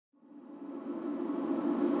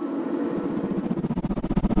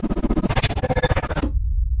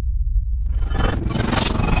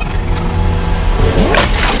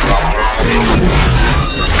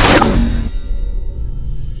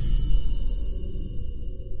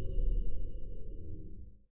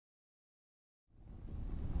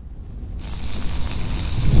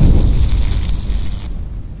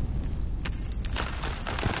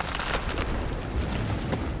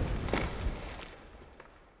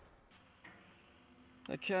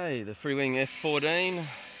Okay, the Freewing F14. I'll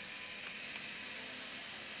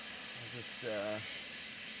just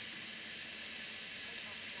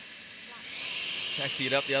taxi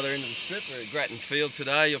it up the other end of the strip. We're at Grattan Field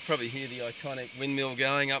today. You'll probably hear the iconic windmill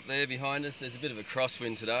going up there behind us. There's a bit of a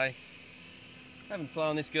crosswind today. I haven't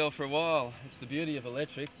flown this girl for a while. It's the beauty of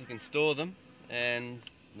electrics. You can store them and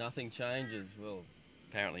nothing changes. Well,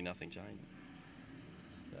 apparently nothing changes.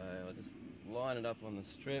 So I'll just line it up on the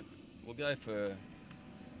strip. We'll go for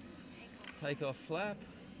take-off flap.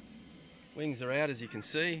 Wings are out, as you can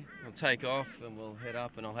see. We'll take off and we'll head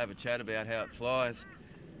up and I'll have a chat about how it flies.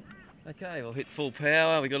 Okay, we'll hit full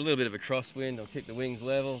power. We've got a little bit of a crosswind. I'll keep the wings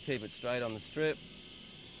level, keep it straight on the strip.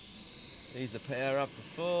 Ease the power up to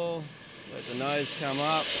full. Let the nose come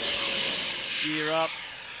up. Gear up.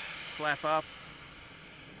 Flap up.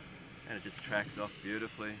 And it just tracks off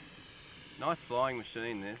beautifully. Nice flying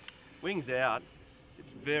machine, this. Wings out. It's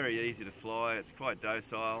very easy to fly. It's quite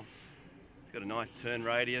docile. It's got a nice turn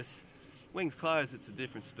radius. Wings closed, it's a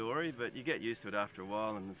different story, but you get used to it after a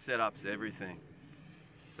while, and the setup's everything.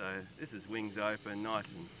 So this is wings open, nice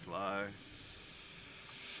and slow.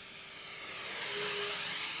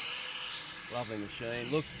 Lovely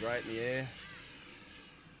machine, looks great in the air.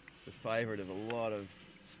 It's the favourite of a lot of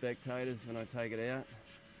spectators when I take it out.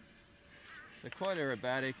 They're quite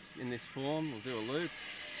aerobatic in this form. We'll do a loop.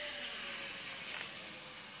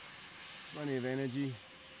 Plenty of energy.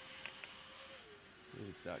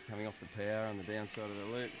 It'll start coming off the power on the downside of the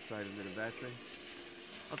loop, save a bit of battery.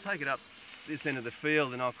 I'll take it up this end of the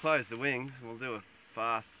field and I'll close the wings. We'll do a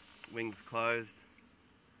fast wings closed.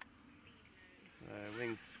 So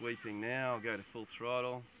wings sweeping now, I'll go to full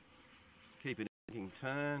throttle. Keep it in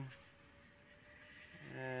turn.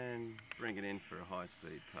 And bring it in for a high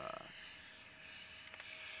speed pass.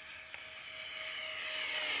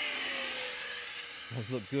 Those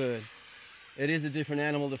look good. It is a different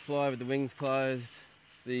animal to fly with the wings closed.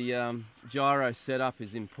 The gyro setup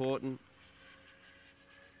is important.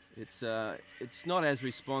 It's not as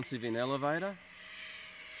responsive in elevator.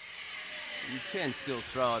 You can still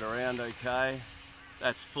throw it around okay.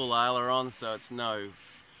 That's full aileron, so it's no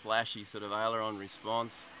flashy sort of aileron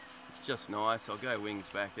response. It's just nice. I'll go wings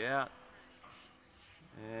back out.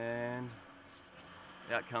 And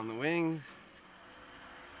out come the wings.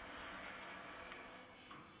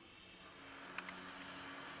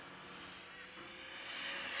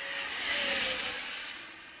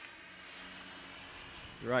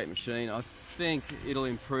 Great machine. I think it'll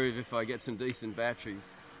improve if I get some decent batteries.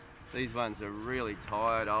 These ones are really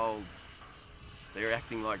tired, old. They're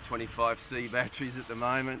acting like 25C batteries at the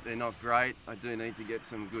moment. They're not great. I do need to get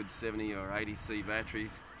some good 70 or 80C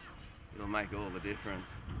batteries. It'll make all the difference.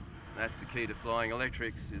 That's the key to flying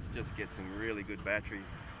electrics, is just get some really good batteries.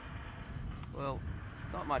 Well,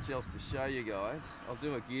 not much else to show you guys. I'll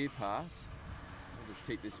do a gear pass. I'll just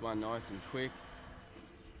keep this one nice and quick.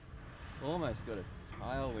 Almost got a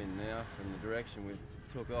tailwind now from the direction we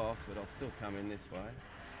took off, but I'll still come in this way.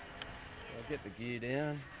 I'll get the gear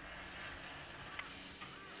down.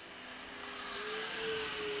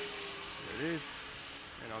 There it is.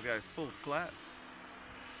 And I'll go full flap.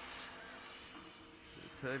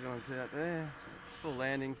 The turbulence out there. Full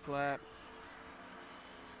landing flap.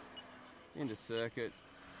 Into circuit.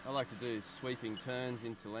 I like to do sweeping turns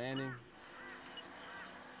into landing.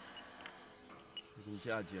 You can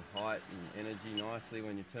judge your height and energy nicely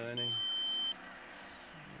when you're turning.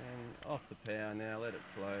 And off the power now, let it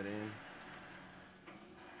float in.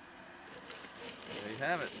 There you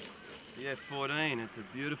have it, the F14. It's a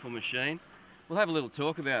beautiful machine. We'll have a little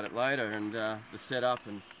talk about it later and the setup.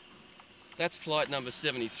 And that's flight number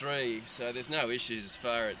 73, so there's no issues as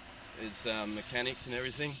far as mechanics and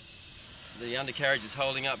everything. The undercarriage is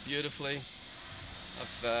holding up beautifully.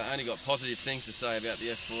 I've only got positive things to say about the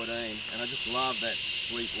F14, and I just love that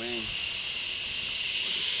sweep wing.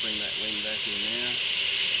 I'll just bring that wing back in now.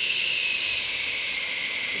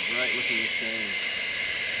 It's a great looking machine.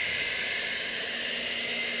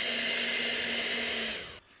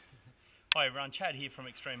 Hi everyone, Chad here from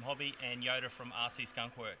Xtreme Hobby and Yoda from RC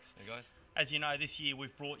Skunkworks. Hey guys. As you know, this year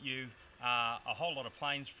we've brought you a whole lot of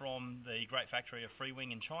planes from the great factory of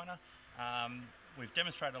Freewing in China. We've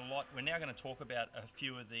demonstrated a lot. We're now going to talk about a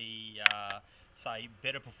few of the, say,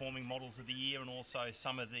 better performing models of the year, and also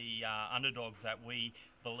some of the underdogs that we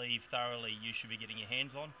believe thoroughly you should be getting your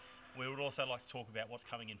hands on. We would also like to talk about what's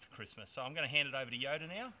coming in for Christmas. So I'm going to hand it over to Yoda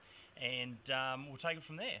now, and we'll take it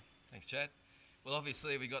from there. Thanks, Chad. Well,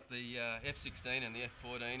 obviously we got the F16 and the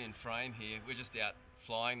F14 in frame here. We're just out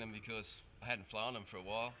flying them because I hadn't flown them for a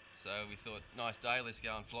while, so we thought, nice day, let's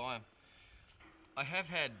go and fly them. I have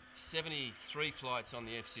had 73 flights on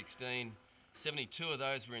the F16 72 of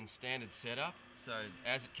those were in standard setup, so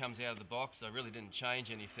as it comes out of the box I really didn't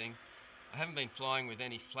change anything. I haven't been flying with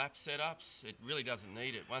any flap setups. It really doesn't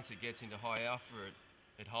need it. Once it gets into high alpha,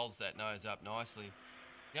 it holds that nose up nicely.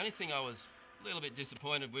 The only thing I was a little bit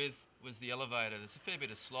disappointed with was the elevator. There's a fair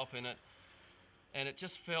bit of slop in it, and it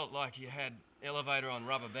just felt like you had elevator on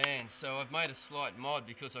rubber bands. So I've made a slight mod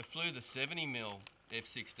because I flew the 70mm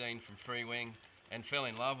F16 from Freewing and fell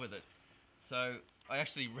in love with it. So I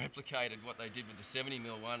actually replicated what they did with the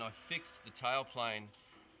 70mm one. I fixed the tailplane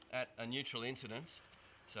at a neutral incidence.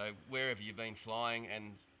 So wherever you've been flying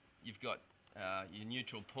and you've got your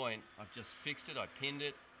neutral point, I've just fixed it, I pinned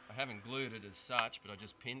it. I haven't glued it as such, but I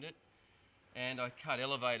just pinned it. And I cut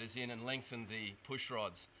elevators in and lengthened the push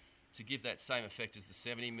rods to give that same effect as the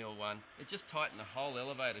 70mm one. It just tightened the whole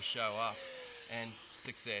elevator show up, and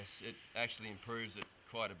success. It actually improves it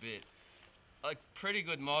quite a bit. A pretty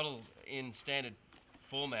good model in standard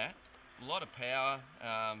format, a lot of power,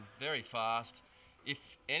 very fast. If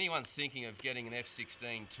anyone's thinking of getting an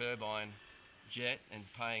F16 turbine jet and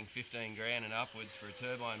paying 15 grand and upwards for a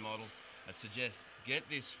turbine model, I'd suggest get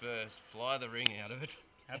this first, fly the ring out of it.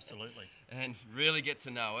 Absolutely. And really get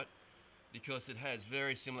to know it, because it has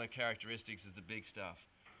very similar characteristics as the big stuff.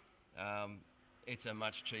 It's a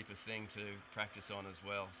much cheaper thing to practice on as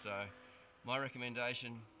well. So my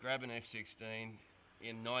recommendation, grab an F16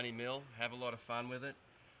 in 90mm, have a lot of fun with it.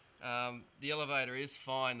 The elevator is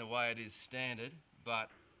fine the way it is standard, but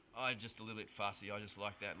I'm just a little bit fussy. I just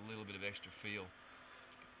like that little bit of extra feel.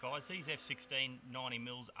 Guys, these F16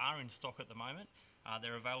 90mm are in stock at the moment.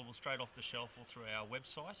 They're available straight off the shelf or through our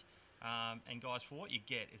website. And guys, for what you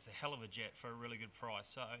get, it's a hell of a jet for a really good price.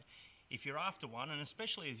 So if you're after one, and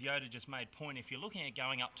especially as Yoda just made point, if you're looking at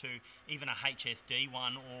going up to even a HSD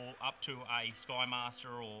one or up to a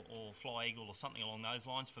Skymaster or Fly Eagle or something along those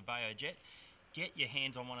lines for Bayo Jet, get your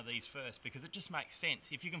hands on one of these first, because it just makes sense.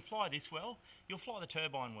 If you can fly this well, you'll fly the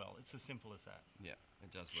turbine well. It's as simple as that. Yeah,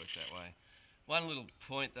 it does work that way. One little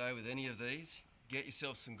point though with any of these, get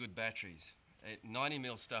yourself some good batteries.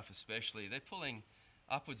 90mm stuff especially, they're pulling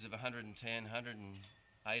upwards of 110,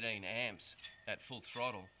 118 amps at full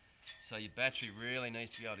throttle. So your battery really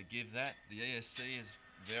needs to be able to give that. The ESC is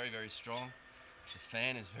very, very strong. The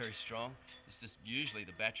fan is very strong. It's just usually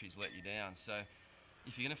the batteries let you down. So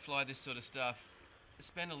if you're going to fly this sort of stuff,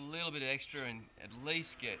 spend a little bit extra and at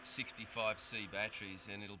least get 65C batteries,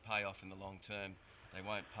 and it'll pay off in the long term. They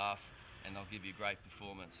won't puff and they'll give you great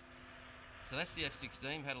performance. So that's the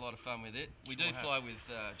F16, had a lot of fun with it. We do fly with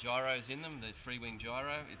gyros in them, the Freewing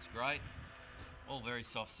gyro, it's great. All very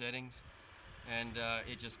soft settings, and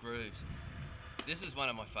it just grooves. This is one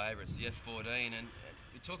of my favourites, the F14, and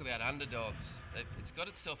we talk about underdogs. It's got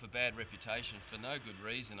itself a bad reputation for no good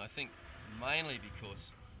reason. I think mainly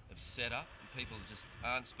because of setup, and people just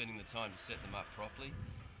aren't spending the time to set them up properly.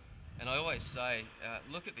 And I always say,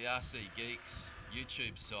 look at the RC Geeks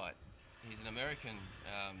YouTube site. He's an American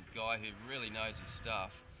guy who really knows his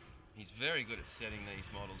stuff. He's very good at setting these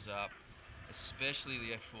models up, especially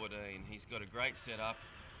the F14. He's got a great setup.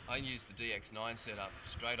 I use the DX9 setup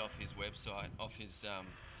straight off his website, off his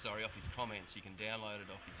comments. You can download it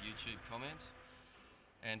off his YouTube comments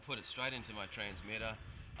and put it straight into my transmitter.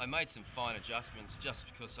 I made some fine adjustments just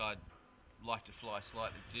because I'd like to fly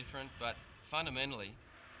slightly different, but fundamentally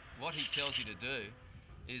what he tells you to do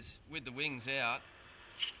is, with the wings out,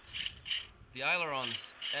 the ailerons,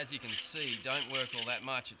 as you can see, don't work all that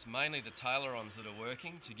much. It's mainly the tailerons that are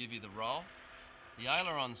working to give you the roll. The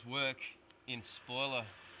ailerons work in spoiler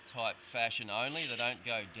type fashion only, they don't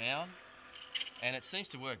go down, and it seems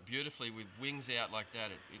to work beautifully with wings out like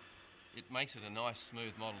that. It makes it a nice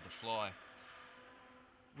smooth model to fly.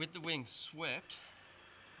 With the wings swept,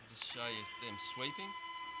 I'll just show you them sweeping.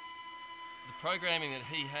 The programming that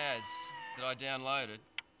he has, that I downloaded,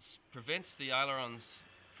 prevents the ailerons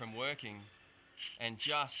from working and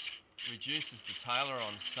just reduces the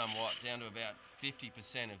tailerons somewhat down to about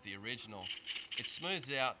 50% of the original. It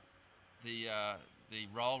smooths out the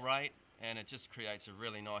roll rate, and it just creates a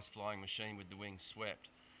really nice flying machine with the wings swept.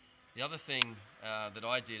 The other thing that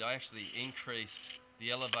I did, I actually increased the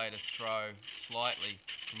elevator throw slightly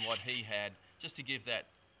from what he had, just to give that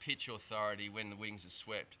pitch authority when the wings are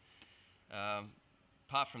swept.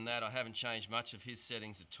 Apart from that, I haven't changed much of his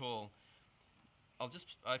settings at all. I'll just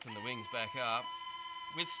open the wings back up.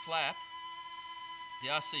 With flap, the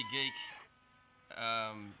RC Geek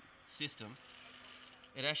system,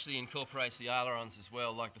 it actually incorporates the ailerons as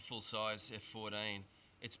well, like the full-size F14.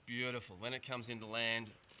 It's beautiful. When it comes into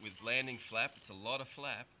land with landing flap, it's a lot of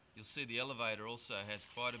flap. You'll see the elevator also has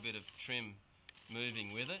quite a bit of trim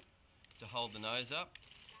moving with it to hold the nose up.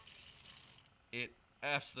 It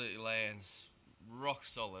absolutely lands rock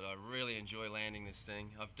solid. I really enjoy landing this thing.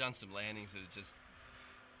 I've done some landings that are just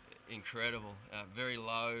incredible. Very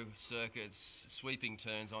low circuits, sweeping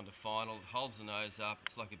turns onto final, holds the nose up.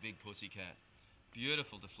 It's like a big pussycat.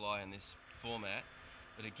 Beautiful to fly in this format.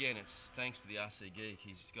 But again, it's thanks to the RC Geek.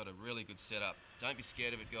 He's got a really good setup. Don't be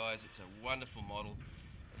scared of it, guys. It's a wonderful model.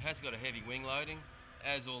 It has got a heavy wing loading,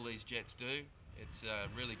 as all these jets do. It's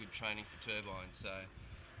really good training for turbines, so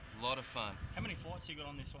a lot of fun. How many flights you got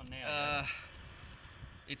on this one now?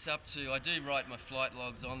 It's up to, I do write my flight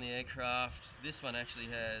logs on the aircraft. This one actually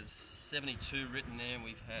has 72 written there, and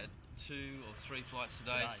we've had 2 or 3 flights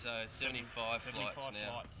today. So 75 flights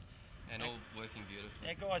now. And all working beautifully.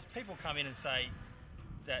 Now guys, people come in and say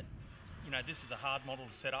that, you know, this is a hard model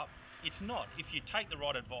to set up. It's not. If you take the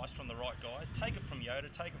right advice from the right guys, take it from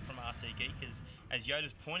Yoda, take it from RC Geek, as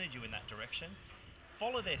Yoda's pointed you in that direction.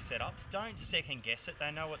 Follow their setups, don't second guess it,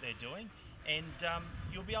 they know what they're doing, and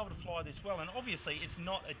you'll be able to fly this well. And obviously it's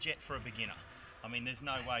not a jet for a beginner. I mean, there's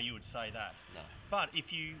no way you would say that. No. But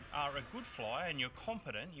if you are a good flyer and you're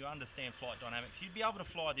competent, you understand flight dynamics, you'd be able to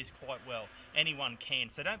fly this quite well. Anyone can,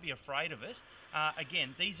 so don't be afraid of it.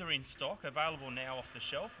 Again, these are in stock, available now off the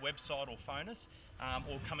shelf, website or phone us,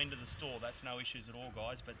 or come into the store. That's no issues at all,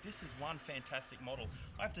 guys. But this is one fantastic model.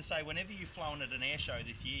 I have to say, whenever you've flown at an air show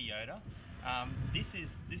this year, Yoda, this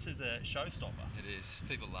is a showstopper. It is.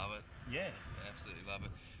 People love it. Yeah. They absolutely love it.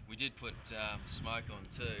 We did put smoke on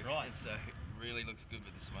too. Right. And so it really looks good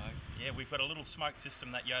with the smoke. Yeah, we've got a little smoke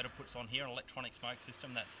system that Yoda puts on here, an electronic smoke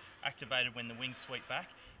system that's activated when the wings sweep back.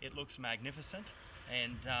 It looks magnificent.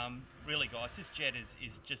 And really, guys, this jet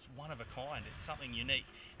is just one of a kind. It's something unique.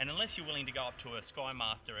 And unless you're willing to go up to a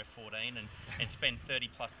Skymaster F14 and spend $30,000+,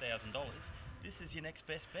 this is your next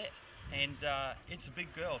best bet. And it's a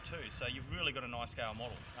big girl too, so you've really got a nice scale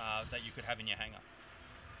model that you could have in your hangar.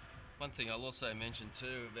 One thing I'll also mention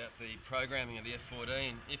too about the programming of the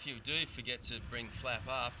F14, if you do forget to bring the flap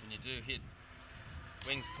up and you do hit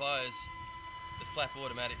wings close, the flap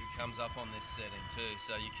automatically comes up on this setting too,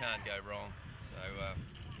 so you can't go wrong. So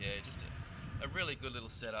yeah, just a really good little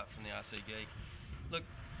setup from the RC Geek. Look,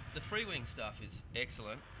 the Freewing stuff is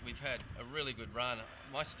excellent. We've had a really good run.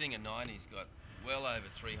 My Stinger 90's got well over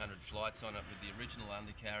 300 flights on it with the original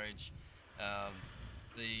undercarriage.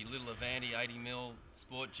 The little Avanti 80mm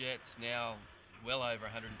sport jets now well over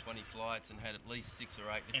 120 flights and had at least 6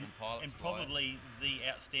 or 8 different pilots. And probably the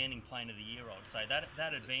outstanding plane of the year, I'd say.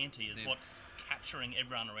 That Avanti is what's capturing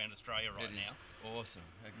everyone around Australia right now. Awesome,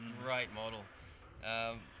 a great model.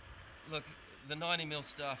 Look, the 90mm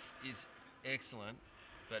stuff is excellent,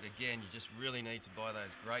 but again, you just really need to buy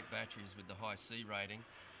those great batteries with the high C rating.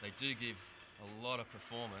 They do give a lot of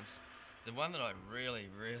performance. The one that I really,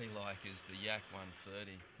 really like is the Yak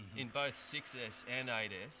 130. In both 6S and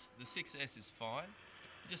 8S. The 6S is fine.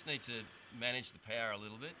 You just need to manage the power a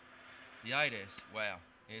little bit. The 8S, wow,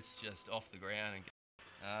 it's just off the ground.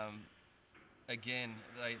 Again,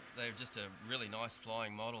 they're just a really nice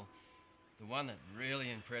flying model. The one that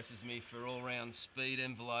really impresses me for all-round speed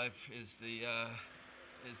envelope is the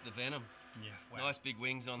Venom. Yeah, wow. Nice big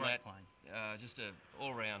wings on Great that. plane. Just a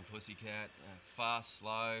all-round pussycat. Fast,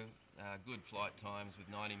 slow, good flight times with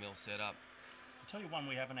 90mm setup. I'll tell you one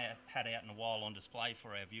we haven't had out in a while on display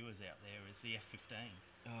for our viewers out there is the F15.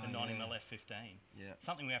 The 90mm F15. Yeah.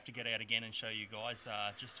 Something we have to get out again and show you guys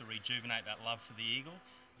just to rejuvenate that love for the Eagle.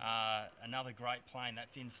 Another great plane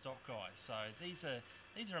that's in stock, guys. So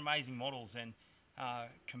these are amazing models, and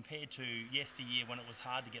compared to yesteryear when it was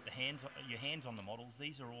hard to get your hands on the models,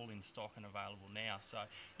 these are all in stock and available now. So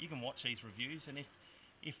you can watch these reviews, and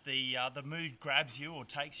if the mood grabs you or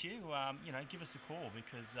takes you, you know, give us a call,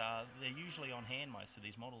 because they're usually on hand, most of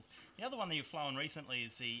these models. The other one that you've flown recently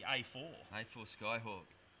is the A4. A4 Skyhawk.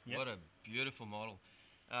 Yep. What a beautiful model.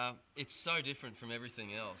 It's so different from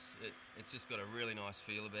everything else. It's just got a really nice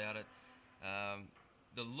feel about it.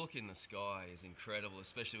 The look in the sky is incredible,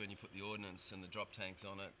 especially when you put the ordnance and the drop tanks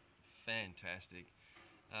on it. Fantastic.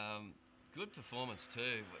 Good performance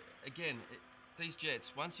too. Again, these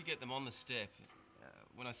jets, once you get them on the step,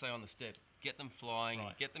 when I say on the step, get them flying,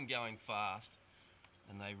 get them going fast,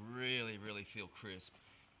 and they really, really feel crisp.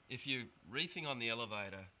 If you're reefing on the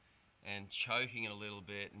elevator and choking it a little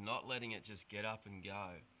bit, not letting it just get up and go,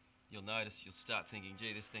 you'll notice, you'll start thinking,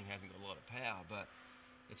 gee, this thing hasn't got a lot of power, but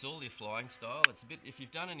it's all your flying style. It's a bit, if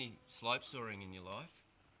you've done any slope soaring in your life,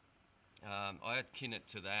 I akin it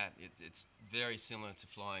to that. It's very similar to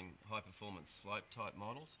flying high performance slope type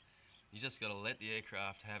models. You just got to let the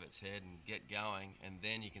aircraft have its head and get going, and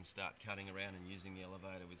then you can start cutting around and using the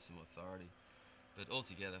elevator with some authority. But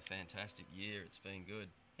altogether, fantastic year. It's been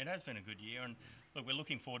good. It has been a good year, and look, we're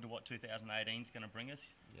looking forward to what 2018 is going to bring us.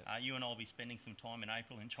 Yep. You and I will be spending some time in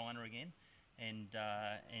April in China again, and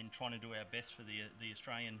trying to do our best for the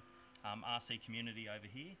Australian RC community over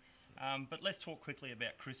here. But let's talk quickly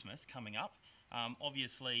about Christmas coming up.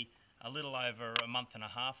 Obviously, a little over a month and a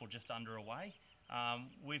half or just under away.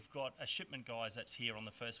 We've got a shipment, guys, that's here on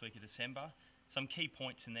the first week of December. Some key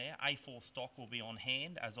points in there. A4 stock will be on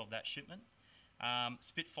hand as of that shipment.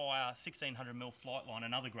 Spitfire 1600mm Flightline,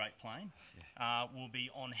 another great plane, will be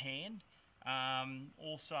on hand.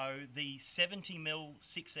 Also, the 70mm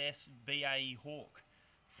 6S BAE Hawk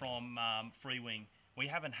from Freewing. We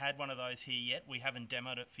haven't had one of those here yet. We haven't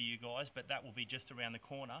demoed it for you guys, but that will be just around the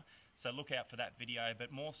corner. So look out for that video,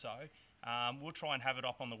 but more so, we'll try and have it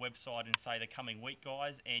up on the website in, say, the coming week,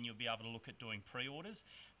 guys, and you'll be able to look at doing pre-orders.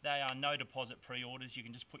 They are no deposit pre-orders. You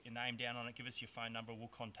can just put your name down on it, give us your phone number, we'll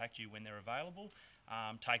contact you when they're available.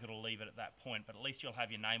 Take it or leave it at that point, but at least you'll have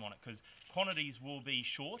your name on it, because quantities will be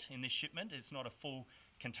short in this shipment. It's not a full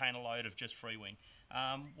container load of just Freewing.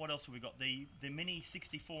 What else have we got? The mini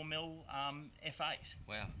 64mm F8.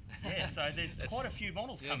 Wow. Yeah, so there's quite a few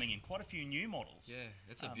models coming in, quite a few new models. Yeah,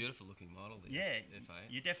 it's a beautiful looking model. The F8.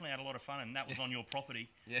 You definitely had a lot of fun, and that was on your property,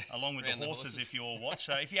 yeah, along with the horses if you all watch.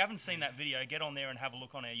 So if you haven't seen that video, get on there and have a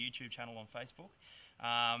look on our YouTube channel on Facebook.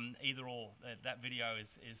 Either or, that video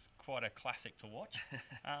is quite a classic to watch.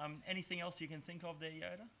 Anything else you can think of there,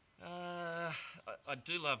 Yoda? I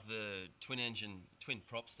do love the twin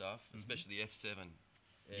prop stuff, especially the F7.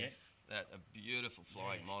 That a beautiful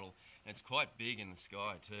flying model, and it's quite big in the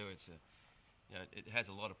sky too. It's it has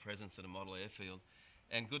a lot of presence at a model airfield,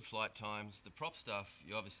 and good flight times. The prop stuff,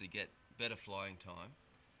 you obviously get better flying time,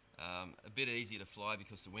 a bit easier to fly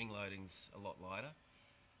because the wing loading's a lot lighter.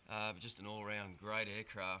 But just an all-round great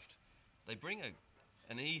aircraft. They bring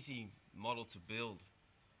an easy model to build.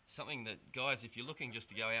 Something that, guys, if you're looking just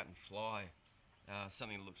to go out and fly,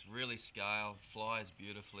 something that looks really scale, flies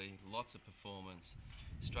beautifully, lots of performance,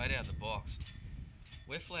 straight out the box.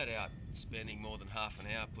 We're flat out spending more than half an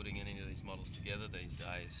hour putting any of these models together these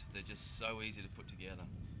days. They're just so easy to put together.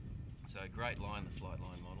 So great line, the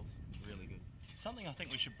Flightline models, really good. Something I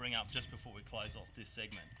think we should bring up just before we close off this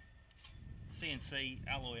segment. CNC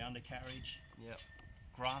alloy undercarriage,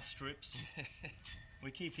 grass strips.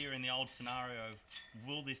 We keep hearing the old scenario of,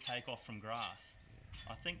 will this take off from grass?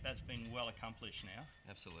 I think that's been well accomplished now.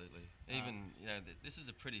 Absolutely. Even, this is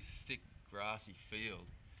a pretty thick, grassy field,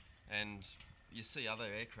 and you see other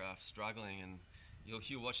aircraft struggling, and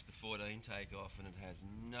you watch the 14 take off, and it has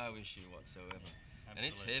no issue whatsoever. Absolutely. And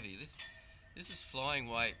it's heavy. This is flying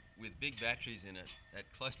weight with big batteries in it at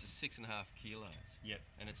close to 6.5 kilos. Yep.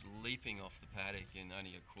 And it's leaping off the paddock in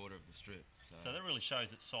only a quarter of the strip. So that really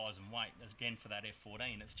shows its size and weight. Again, for that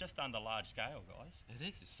F14, it's just under large scale, guys. It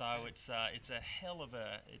is. So it's a hell of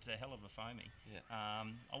a foamy. Yeah.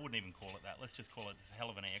 I wouldn't even call it that. Let's just call it a hell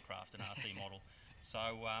of an aircraft, an RC model.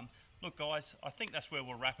 So look, guys, I think that's where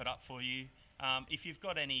we'll wrap it up for you. If you've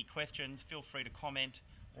got any questions, feel free to comment,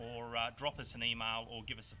 or drop us an email, or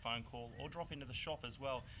give us a phone call, or drop into the shop as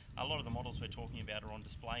well. A lot of the models we're talking about are on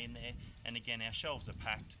display in there, and again, our shelves are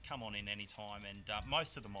packed. Come on in anytime, and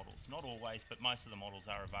most of the models, not always, but most of the models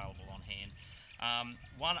are available on hand.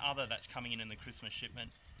 One other that's coming in the Christmas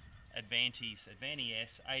shipment, Advanti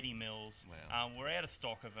S 80mm. Wow. We're out of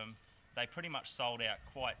stock of them. They pretty much sold out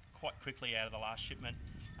quite quickly out of the last shipment.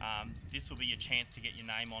 This will be your chance to get your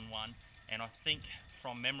name on one, and I think,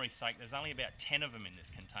 from memory's sake, there's only about 10 of them in this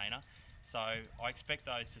container. So I expect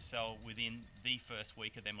those to sell within the first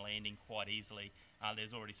week of them landing quite easily. There's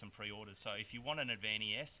already some pre-orders. So if you want an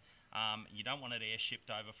Advanti S, you don't want it air shipped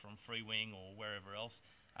over from Freewing or wherever else,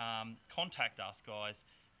 contact us, guys.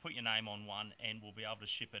 Put your name on one, and we'll be able to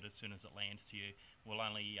ship it as soon as it lands to you. We'll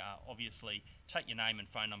only obviously take your name and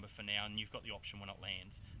phone number for now, and you've got the option when it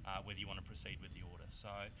lands, whether you want to proceed with the order. So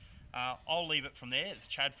I'll leave it from there. It's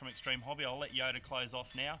Chad from Xtreme Hobby. I'll let Yoda close off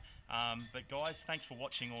now. But guys, thanks for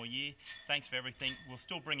watching all year. Thanks for everything. We'll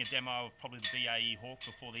still bring a demo of probably the BAE Hawk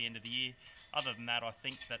before the end of the year. Other than that, I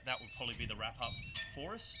think that will probably be the wrap-up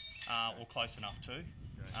for us, or close enough to.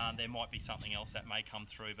 There might be something else that may come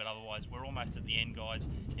through, but otherwise we're almost at the end, guys,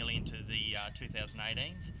 nearly into the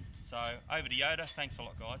 2018s. So over to Yoda. Thanks a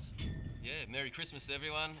lot, guys. Yeah, Merry Christmas,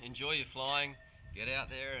 everyone. Enjoy your flying. Get out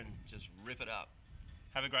there and just rip it up.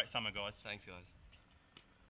 Have a great summer, guys. Thanks, guys.